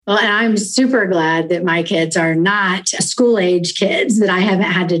Well, and I'm super glad that my kids are not school-age kids, that I haven't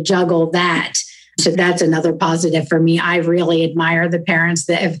had to juggle that. So that's another positive for me. I really admire the parents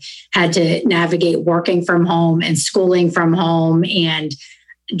that have had to navigate working from home and schooling from home and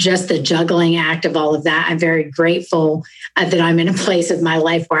just the juggling act of all of that. I'm very grateful that I'm in a place of my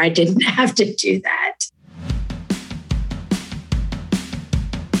life where I didn't have to do that.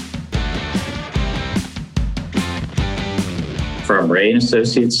 From Ray &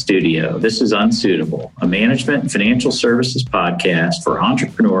 Associates Studio, this is Unsuitable, a management and financial services podcast for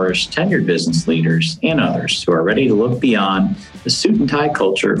entrepreneurs, tenured business leaders, and others who are ready to look beyond the suit and tie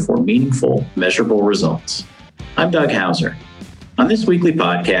culture for meaningful, measurable results. I'm Doug Hauser. On this weekly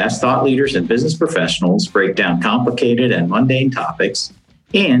podcast, thought leaders and business professionals break down complicated and mundane topics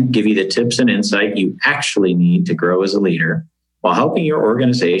and give you the tips and insight you actually need to grow as a leader while helping your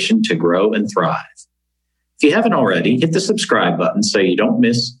organization to grow and thrive. If you haven't already, hit the subscribe button so you don't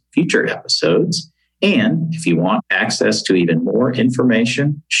miss future episodes. And if you want access to even more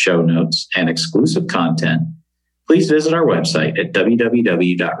information, show notes, and exclusive content, please visit our website at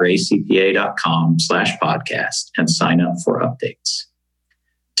www.raycpa.com/podcast and sign up for updates.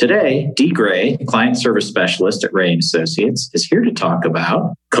 Today, Dee Gray, Client Service Specialist at Ray & Associates, is here to talk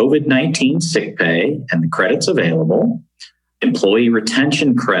about COVID-19 sick pay and the credits available, employee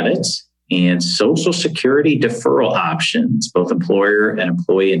retention credits, and Social Security deferral options, both employer and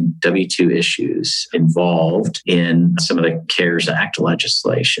employee and W-2 issues involved in some of the CARES Act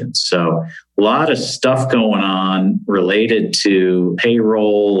legislation. So a lot of stuff going on related to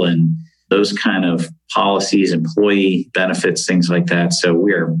payroll and those kind of policies, employee benefits, things like that. So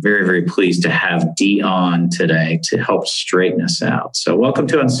we are very, very pleased to have Dee on today to help straighten us out. So welcome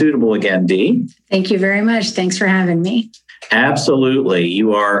to Unsuitable again, Dee. Thank you very much. Thanks for having me. Absolutely.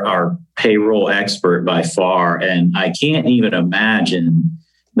 You are our payroll expert by far. And I can't even imagine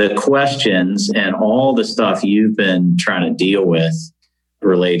the questions and all the stuff you've been trying to deal with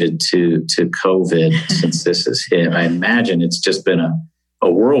related to COVID since this has hit. I imagine it's just been a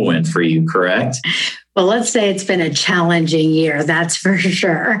whirlwind for you, correct? Well, let's say it's been a challenging year, that's for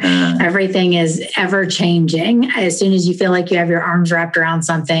sure. Everything is ever changing. As soon as you feel like you have your arms wrapped around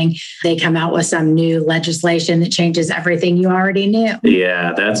something, they come out with some new legislation that changes everything you already knew.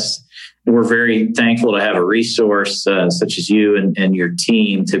 Yeah, we're very thankful to have a resource such as you and your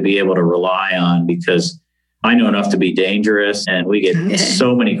team to be able to rely on, because I know enough to be dangerous. And we get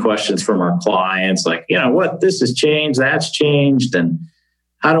so many questions from our clients like, this has changed, that's changed. And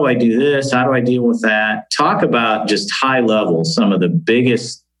how do I do this? How do I deal with that? Talk about just high level, some of the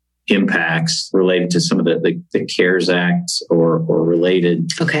biggest impacts related to some of the CARES Act or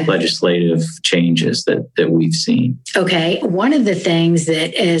related legislative changes that we've seen. Okay. One of the things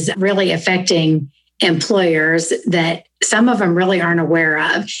that is really affecting employers that some of them really aren't aware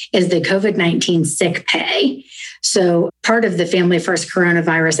of is the COVID-19 sick pay. So part of the Family First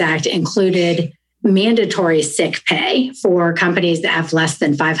Coronavirus Act included mandatory sick pay for companies that have less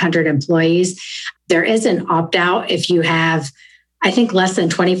than 500 employees. There is an opt-out if you have, I think, less than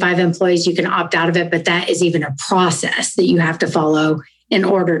 25 employees, you can opt out of it, but that is even a process that you have to follow in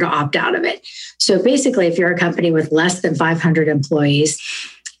order to opt out of it. So basically, if you're a company with less than 500 employees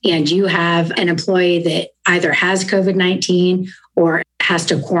and you have an employee that either has COVID-19 or has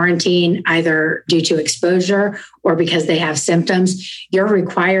to quarantine either due to exposure or because they have symptoms, you're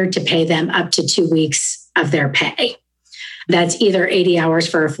required to pay them up to 2 weeks of their pay. That's either 80 hours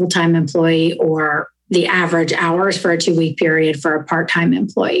for a full-time employee or the average hours for a 2-week period for a part-time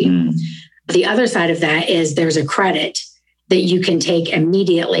employee. The other side of that is there's a credit that you can take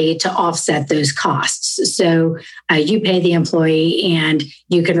immediately to offset those costs. So you pay the employee and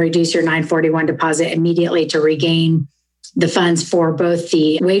you can reduce your 941 deposit immediately to regain the funds for both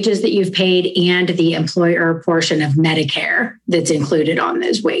the wages that you've paid and the employer portion of Medicare that's included on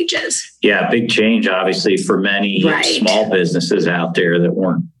those wages. Yeah, big change, obviously, for many small businesses out there that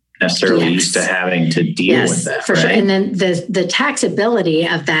weren't necessarily used to having to deal with that. For sure. And then the taxability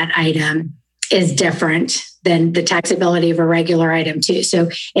of that item is different than the taxability of a regular item too. So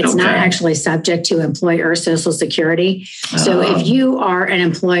it's not actually subject to employer Social Security. So if you are an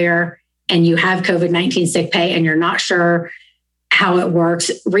employer and you have COVID-19 sick pay and you're not sure how it works,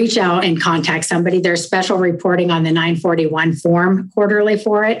 reach out and contact somebody. There's special reporting on the 941 form quarterly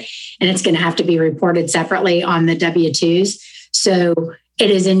for it, and it's going to have to be reported separately on the W-2s. So it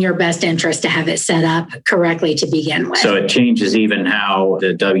is in your best interest to have it set up correctly to begin with. So it changes even how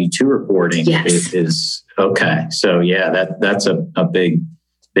the W-2 reporting is. Okay. So that's a big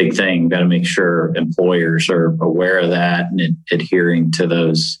thing. Got to make sure employers are aware of that and adhering to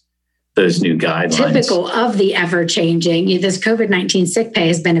those those new guidelines. Typical of the ever-changing. This COVID-19 sick pay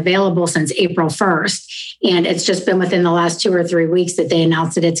has been available since April 1st, and it's just been within the last 2 or 3 weeks that they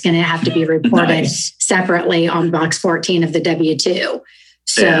announced that it's going to have to be reported separately on box 14 of the W-2.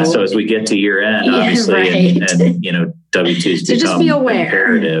 So as we get to year end, obviously, right. and W-2s so become be aware.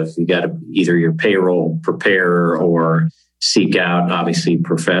 imperative. You got to either your payroll preparer or seek out, obviously,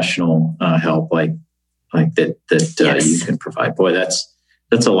 professional help like that yes. You can provide. Boy, that's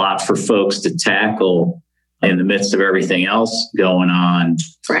a lot for folks to tackle in the midst of everything else going on.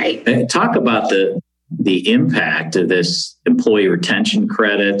 Right. And talk about the impact of this employee retention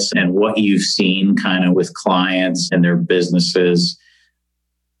credits and what you've seen kind of with clients and their businesses.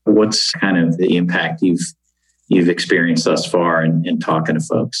 What's kind of the impact you've experienced thus far in talking to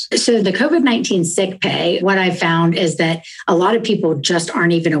folks? So the COVID-19 sick pay, what I've found is that a lot of people just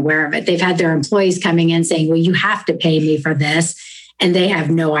aren't even aware of it. They've had their employees coming in saying, well, you have to pay me for this. And they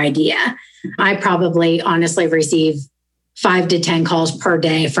have no idea. I probably honestly receive 5 to 10 calls per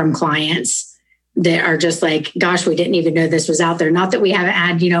day from clients that are just like, gosh, we didn't even know this was out there. Not that we haven't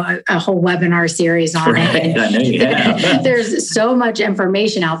had, a whole webinar series on it. I know you have. There's so much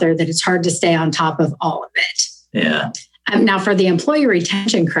information out there that it's hard to stay on top of all of it. Yeah. Now for the employee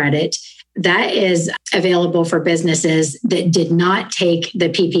retention credit, that is available for businesses that did not take the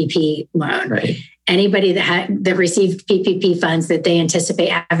PPP loan. Right. Anybody that received PPP funds that they anticipate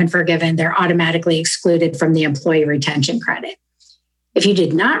having forgiven, they're automatically excluded from the employee retention credit. If you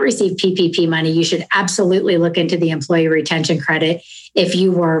did not receive PPP money, you should absolutely look into the employee retention credit. If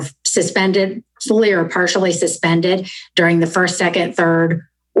you were suspended, fully or partially suspended during the first, second, third,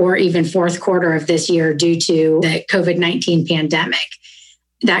 or even fourth quarter of this year due to the COVID-19 pandemic,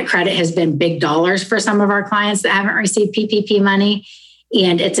 that credit has been big dollars for some of our clients that haven't received PPP money.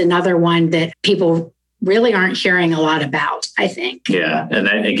 And it's another one that people really aren't hearing a lot about, I think. Yeah. And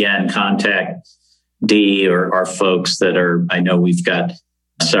then again, contact Dee or our folks that I know we've got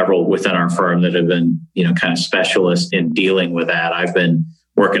several within our firm that have been, kind of specialists in dealing with that. I've been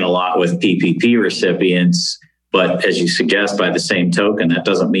working a lot with PPP recipients, but as you suggest, by the same token, that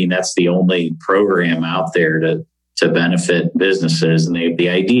doesn't mean that's the only program out there to benefit businesses. And the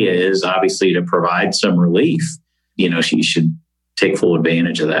idea is obviously to provide some relief. You should take full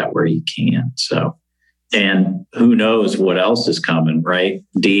advantage of that where you can. So, and who knows what else is coming, right?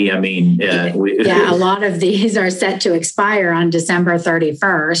 Dee, a lot of these are set to expire on December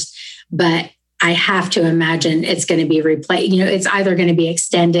 31st, but I have to imagine it's going to be replaced. It's either going to be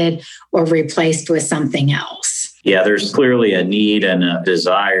extended or replaced with something else. Yeah, there's clearly a need and a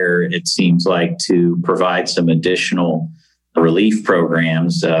desire, it seems like, to provide some additional relief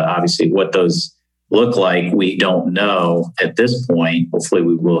programs. Obviously, what those look like, we don't know at this point. Hopefully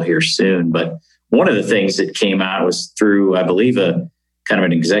we will hear soon. But one of the things that came out was through, I believe, a kind of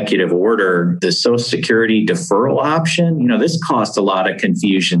an executive order, the Social Security deferral option. This caused a lot of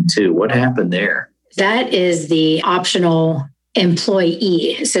confusion too. What happened there? That is the optional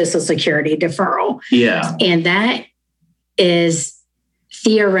employee Social Security deferral. Yeah. And that is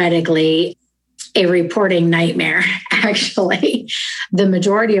theoretically a reporting nightmare, actually. The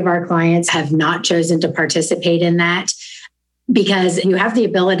majority of our clients have not chosen to participate in that because you have the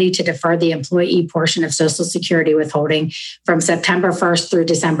ability to defer the employee portion of Social Security withholding from September 1st through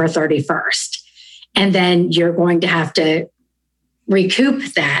December 31st. And then you're going to have to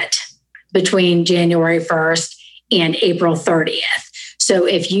recoup that between January 1st and April 30th. So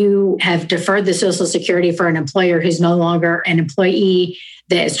if you have deferred the Social Security for an employer who's no longer an employee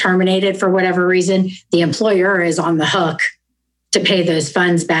that is terminated for whatever reason, the employer is on the hook to pay those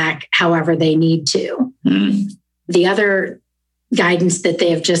funds back however they need to. Mm-hmm. The other guidance that they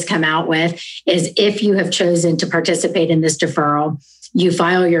have just come out with is if you have chosen to participate in this deferral, you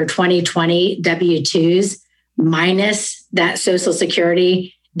file your 2020 W-2s minus that Social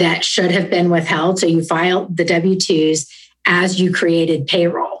Security that should have been withheld. So you file the W-2s as you created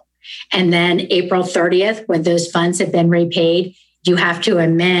payroll. And then April 30th, when those funds have been repaid, you have to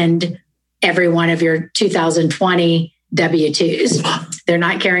amend every one of your 2020 W-2s. They're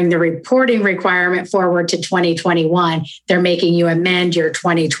not carrying the reporting requirement forward to 2021. They're making you amend your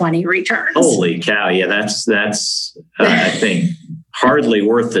 2020 returns. Holy cow. Yeah, that's I think hardly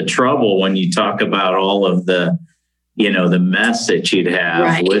worth the trouble when you talk about all of the mess that you'd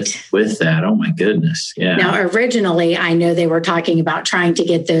have with that. Oh my goodness. Yeah. Now, originally, I know they were talking about trying to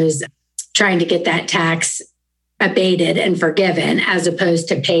get that tax abated and forgiven as opposed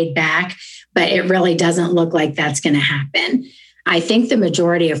to paid back, but it really doesn't look like that's going to happen. I think the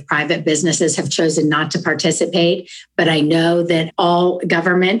majority of private businesses have chosen not to participate, but I know that all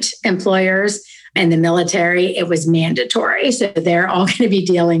government employers In the military, it was mandatory. So they're all going to be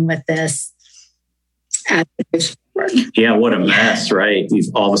dealing with this. Yeah, what a mess, right?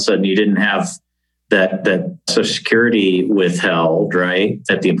 All of a sudden, you didn't have that Social Security withheld, right,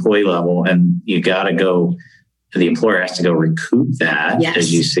 at the employee level, and you got to go. The employer has to go recoup that,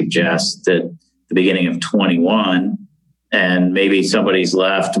 as you suggest, at the beginning of 21, and maybe somebody's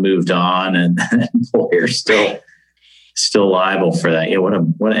left, moved on, and the employer's still liable for that. Yeah,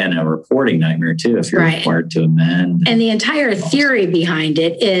 and a reporting nightmare too if you're required to amend. And the entire theory behind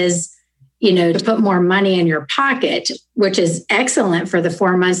it is, to put more money in your pocket, which is excellent for the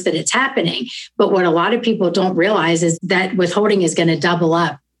 4 months that it's happening. But what a lot of people don't realize is that withholding is going to double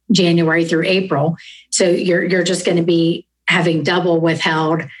up January through April. So you're just going to be having double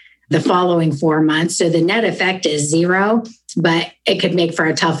withheld the following 4 months. So the net effect is zero, but it could make for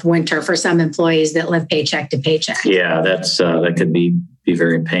a tough winter for some employees that live paycheck to paycheck. Yeah, that could be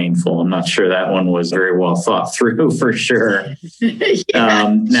very painful. I'm not sure that one was very well thought through for sure.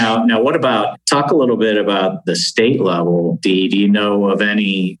 Now, what about, talk a little bit about the state level. Dee, do you know of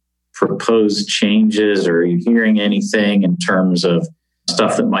any proposed changes, or are you hearing anything in terms of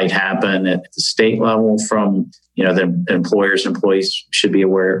stuff that might happen at the state level from, the employees should be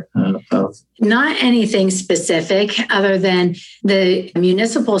aware of? Not anything specific other than the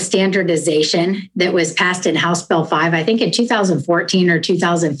municipal standardization that was passed in House Bill 5, I think in 2014 or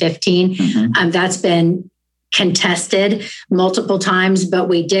 2015. That's been contested multiple times, but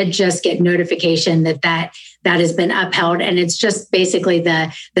we did just get notification that has been upheld. And it's just basically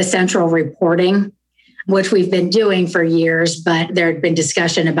the central reporting, which we've been doing for years, but there had been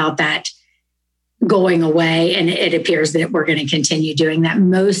discussion about that going away. And it appears that we're going to continue doing that.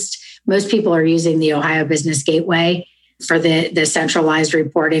 Most people are using the Ohio Business Gateway for the centralized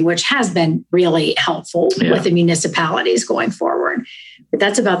reporting, which has been really helpful with the municipalities going forward. But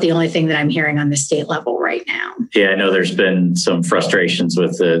that's about the only thing that I'm hearing on the state level right now. Yeah, I know there's been some frustrations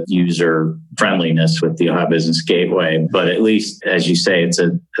with the user friendliness with the Ohio Business Gateway, but at least, as you say, it's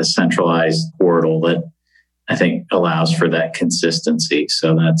a centralized portal that I think allows for that consistency.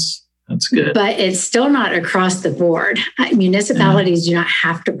 So that's good. But it's still not across the board. Municipalities do not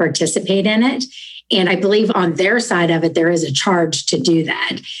have to participate in it. And I believe on their side of it, there is a charge to do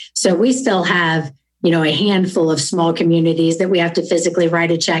that. So we still have, a handful of small communities that we have to physically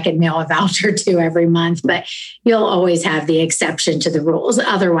write a check and mail a voucher to every month. But you'll always have the exception to the rules.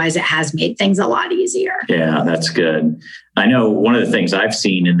 Otherwise, it has made things a lot easier. Yeah, that's good. I know one of the things I've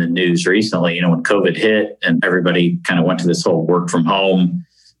seen in the news recently, when COVID hit and everybody kind of went to this whole work from home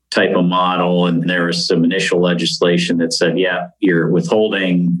type of model, and there was some initial legislation that said, your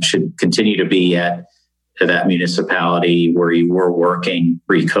withholding should continue to be at that municipality where you were working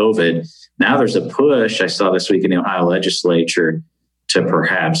pre-COVID. Now there's a push, I saw this week in the Ohio legislature, to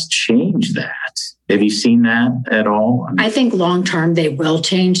perhaps change that. Have you seen that at all? I think long-term they will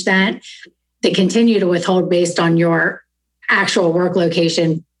change that. They continue to withhold based on your actual work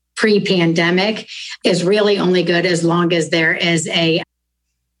location pre-pandemic is really only good as long as there is an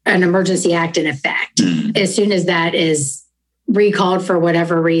emergency act in effect. As soon as that is recalled for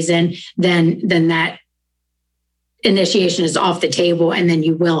whatever reason, then that initiation is off the table, and then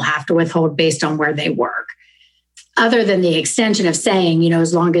you will have to withhold based on where they work. Other than the extension of saying,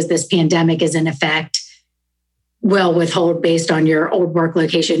 as long as this pandemic is in effect, we'll withhold based on your old work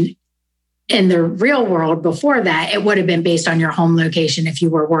location. In the real world before that, it would have been based on your home location if you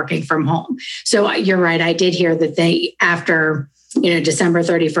were working from home. So you're right. I did hear that they, after December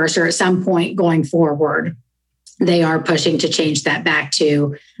 31st or at some point going forward, they are pushing to change that back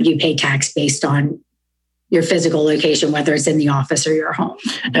to you pay tax based on your physical location, whether it's in the office or your home.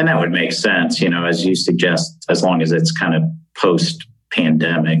 And that would make sense, as you suggest, as long as it's kind of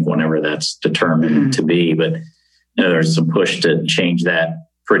post-pandemic, whenever that's determined to be. But there's some push to change that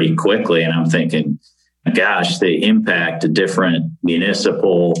pretty quickly. And I'm thinking, gosh, the impact of different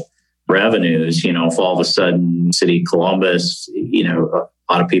municipal revenues, if all of a sudden City of Columbus, a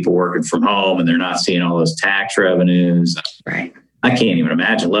lot of people working from home and they're not seeing all those tax revenues. Right. I can't even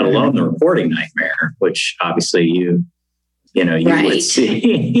imagine, let alone the reporting nightmare, which obviously you would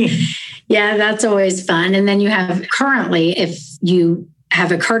see. Yeah, that's always fun. And then you have currently, if you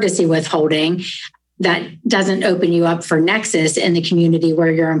have a courtesy withholding, that doesn't open you up for Nexus in the community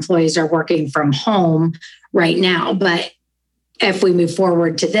where your employees are working from home right now. But if we move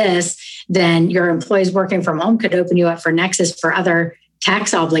forward to this, then your employees working from home could open you up for Nexus for other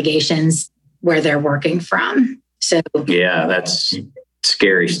tax obligations where they're working from. So yeah, that's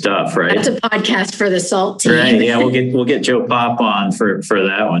scary stuff, right? That's a podcast for the SALT team. Right. Yeah, we'll get Joe Pop on for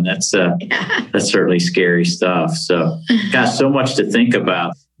that one. That's certainly scary stuff. So gosh, so much to think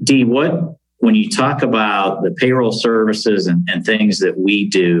about. Dee, what when you talk about the payroll services and things that we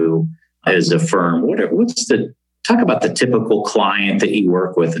do as a firm, talk about the typical client that you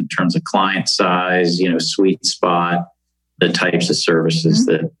work with in terms of client size, sweet spot, the types of services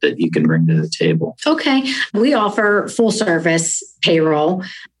that you can bring to the table. Okay. We offer full service payroll.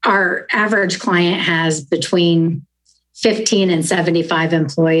 Our average client has between 15 and 75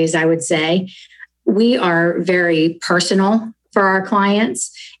 employees, I would say. We are very personal for our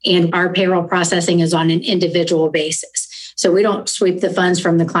clients, and our payroll processing is on an individual basis. So we don't sweep the funds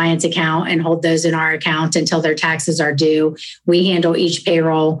from the client's account and hold those in our account until their taxes are due. We handle each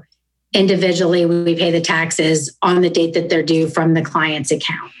payroll individually. We pay the taxes on the date that they're due from the client's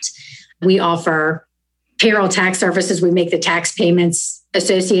account. We offer payroll tax services. We make the tax payments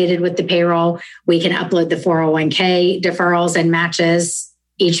associated with the payroll. We can upload the 401k deferrals and matches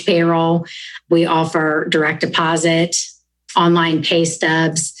each payroll. We offer direct deposit, online pay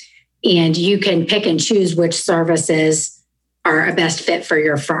stubs, and you can pick and choose which services are a best fit for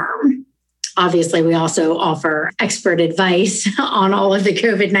your firm. Obviously, we also offer expert advice on all of the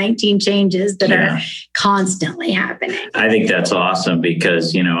COVID-19 changes that are constantly happening. I think that's awesome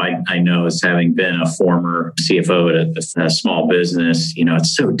because, I know as having been a former CFO at a small business,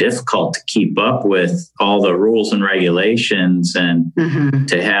 it's so difficult to keep up with all the rules and regulations and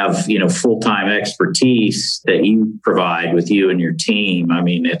to have, full-time expertise that you provide with you and your team. I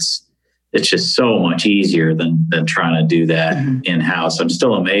mean, it's just so much easier than trying to do that in-house. I'm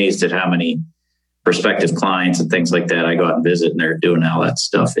still amazed at how many prospective clients and things like that I go out and visit, and they're doing all that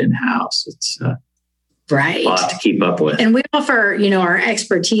stuff in-house. It's a lot to keep up with. And we offer, our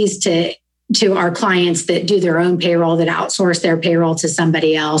expertise to our clients that do their own payroll, that outsource their payroll to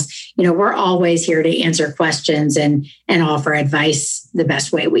somebody else. We're always here to answer questions and offer advice the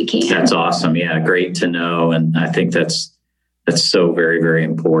best way we can. That's awesome. Yeah, great to know. And I think that's so very, very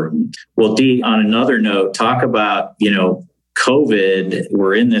important. Well, Dee, on another note, talk about, COVID.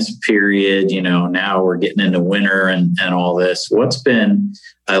 We're in this period, now we're getting into winter and all this.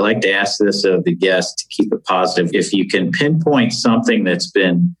 I like to ask this of the guests to keep it positive. If you can pinpoint something that's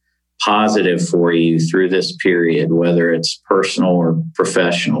been positive for you through this period, whether it's personal or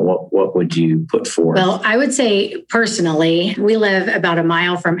professional, what would you put forth? Well, I would say personally, we live about a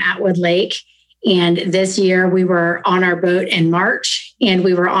mile from Atwood Lake. And this year we were on our boat in March and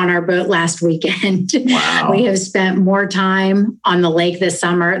we were on our boat last weekend. Wow. We have spent more time on the lake this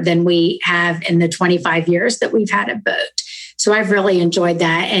summer than we have in the 25 years that we've had a boat. So I've really enjoyed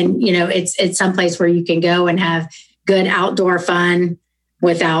that. And, it's someplace where you can go and have good outdoor fun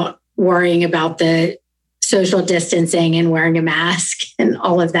without worrying about the social distancing and wearing a mask and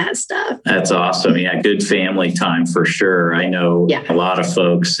all of that stuff. That's awesome. Yeah, good family time for sure. I know a lot of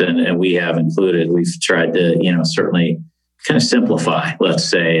folks, and we have included, we've tried to, certainly kind of simplify, let's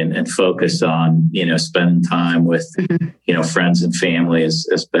say, and focus on, spending time with, friends and family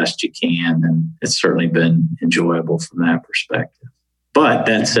as best you can. And it's certainly been enjoyable from that perspective. But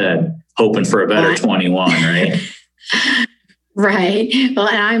that said, hoping for a better 21, right? Right. Well,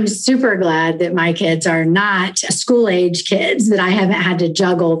 and I'm super glad that my kids are not school age kids, that I haven't had to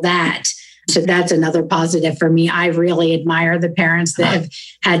juggle that. So that's another positive for me. I really admire the parents that have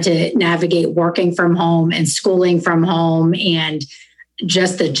had to navigate working from home and schooling from home and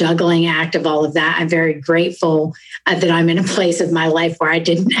just the juggling act of all of that. I'm very grateful that I'm in a place of my life where I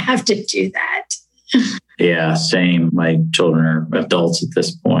didn't have to do that. Yeah, same. My children are adults at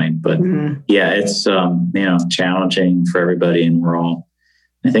this point, but it's challenging for everybody, and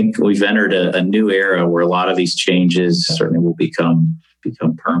I think we've entered a new era where a lot of these changes certainly will become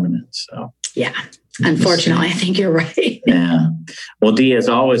permanent. So yeah, unfortunately, I think you're right. Yeah. Well, Dee, as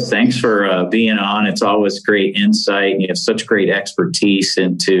always, thanks for being on. It's always great insight. You have such great expertise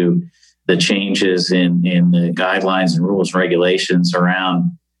into the changes in the guidelines and rules and regulations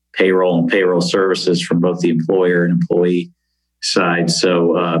around payroll and payroll services from both the employer and employee side.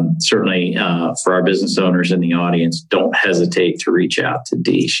 So certainly for our business owners in the audience, don't hesitate to reach out to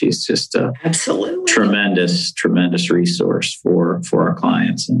Dee. She's just a absolutely tremendous resource for our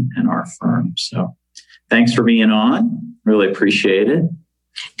clients and our firm. So thanks for being on. Really appreciate it.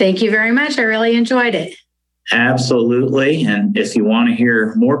 Thank you very much. I really enjoyed it. Absolutely. And if you want to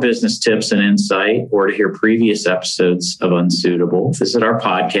hear more business tips and insight or to hear previous episodes of Unsuitable, visit our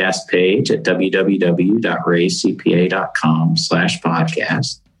podcast page at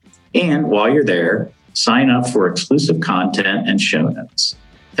www.raisecpa.com/podcast. And while you're there, sign up for exclusive content and show notes.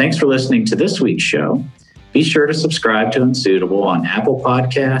 Thanks for listening to this week's show. Be sure to subscribe to Unsuitable on Apple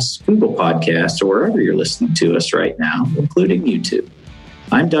Podcasts, Google Podcasts, or wherever you're listening to us right now, including YouTube.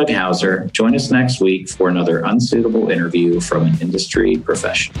 I'm Doug Hauser. Join us next week for another Unsuitable interview from an industry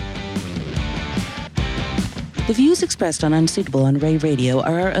professional. The views expressed on Unsuitable on Ray Radio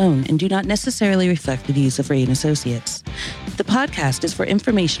are our own and do not necessarily reflect the views of Ray & Associates. The podcast is for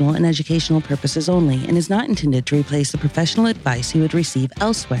informational and educational purposes only and is not intended to replace the professional advice you would receive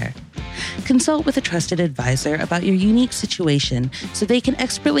elsewhere. Consult with a trusted advisor about your unique situation so they can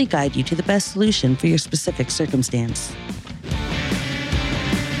expertly guide you to the best solution for your specific circumstance.